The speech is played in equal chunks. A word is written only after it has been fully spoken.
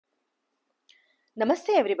Namaste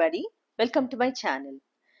everybody, welcome to my channel.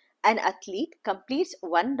 An athlete completes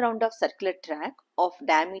one round of circular track of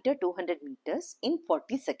diameter 200 meters in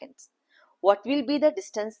 40 seconds. What will be the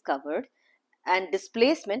distance covered and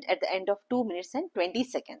displacement at the end of 2 minutes and 20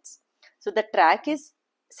 seconds? So the track is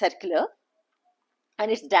circular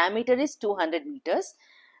and its diameter is 200 meters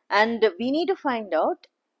and we need to find out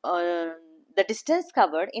the distance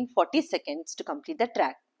covered in 40 seconds to complete the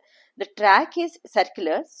track. The track is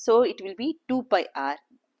circular, so it will be 2 pi r.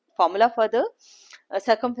 Formula for the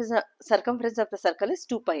circumference of the circle is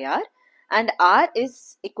 2 pi r and r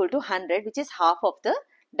is equal to 100, which is half of the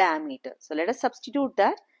diameter. So let us substitute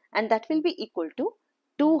that, and that will be equal to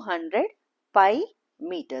 200 pi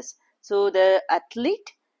meters. So the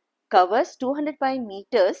athlete covers 200 pi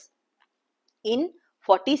meters in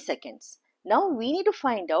 40 seconds. Now we need to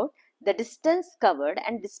find out the distance covered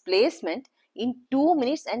and displacement in 2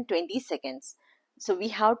 minutes and 20 seconds. So we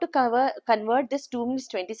have to convert this 2 minutes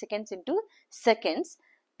 20 seconds into seconds.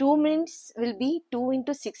 2 minutes will be 2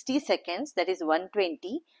 into 60 seconds, that is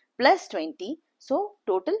 120 plus 20, so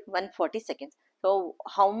total 140 seconds. So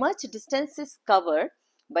how much distance is covered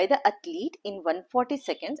by the athlete in 140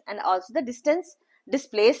 seconds, and also the distance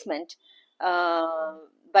displacement by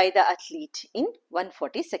the athlete in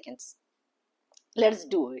 140 seconds. Let's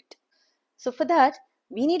do it. So for that,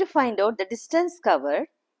 we need to find out the distance covered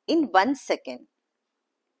in 1 second.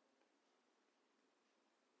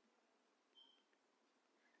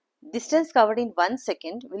 Distance covered in 1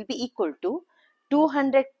 second will be equal to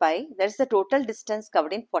 200 pi, that is the total distance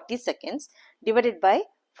covered in 40 seconds, divided by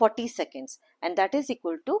 40 seconds, and that is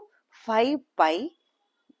equal to 5 pi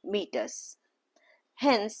meters.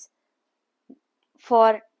 Hence,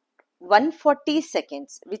 for 140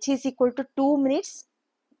 seconds, which is equal to 2 minutes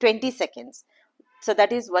 20 seconds. So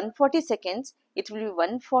that is 140 seconds, it will be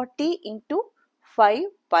 140 into 5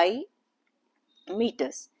 pi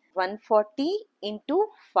meters. 140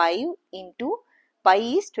 into 5 into pi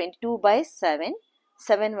is 22 by 7.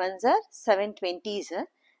 7 ones are 7 20s are,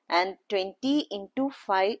 and 20 into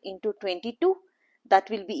 5 into 22, that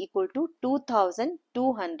will be equal to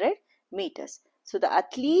 2200 meters. So the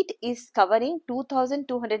athlete is covering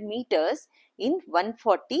 2200 meters in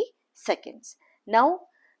 140 seconds. Now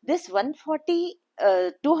this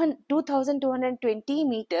 2220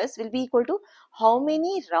 meters will be equal to how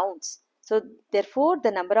many rounds? So therefore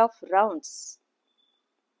the number of rounds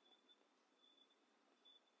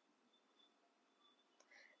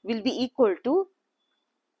will be equal to,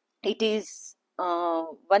 it is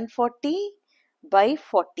 140 by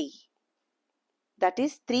 40, that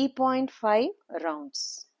is 3.5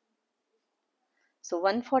 rounds. So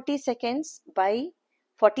 140 seconds by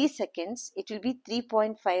 40 seconds, it will be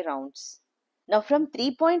 3.5 rounds. Now from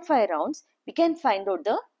 3.5 rounds, we can find out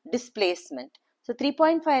the displacement. So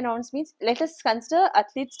 3.5 rounds means, let us consider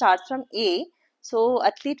athlete starts from A. So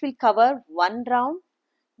athlete will cover 1 round,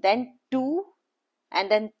 then 2,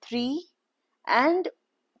 and then 3, and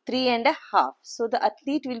 3.5. So the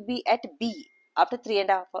athlete will be at B after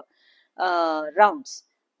 3.5 rounds.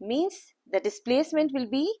 Means the displacement will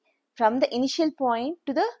be from the initial point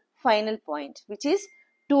to the final point, which is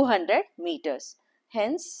 200 meters.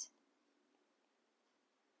 Hence,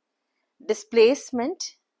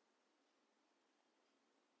 displacement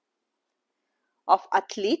of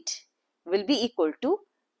athlete will be equal to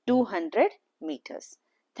 200 meters.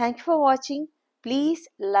 Thank you for watching. Please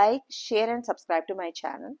like, share and subscribe to my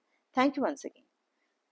channel. Thank you once again.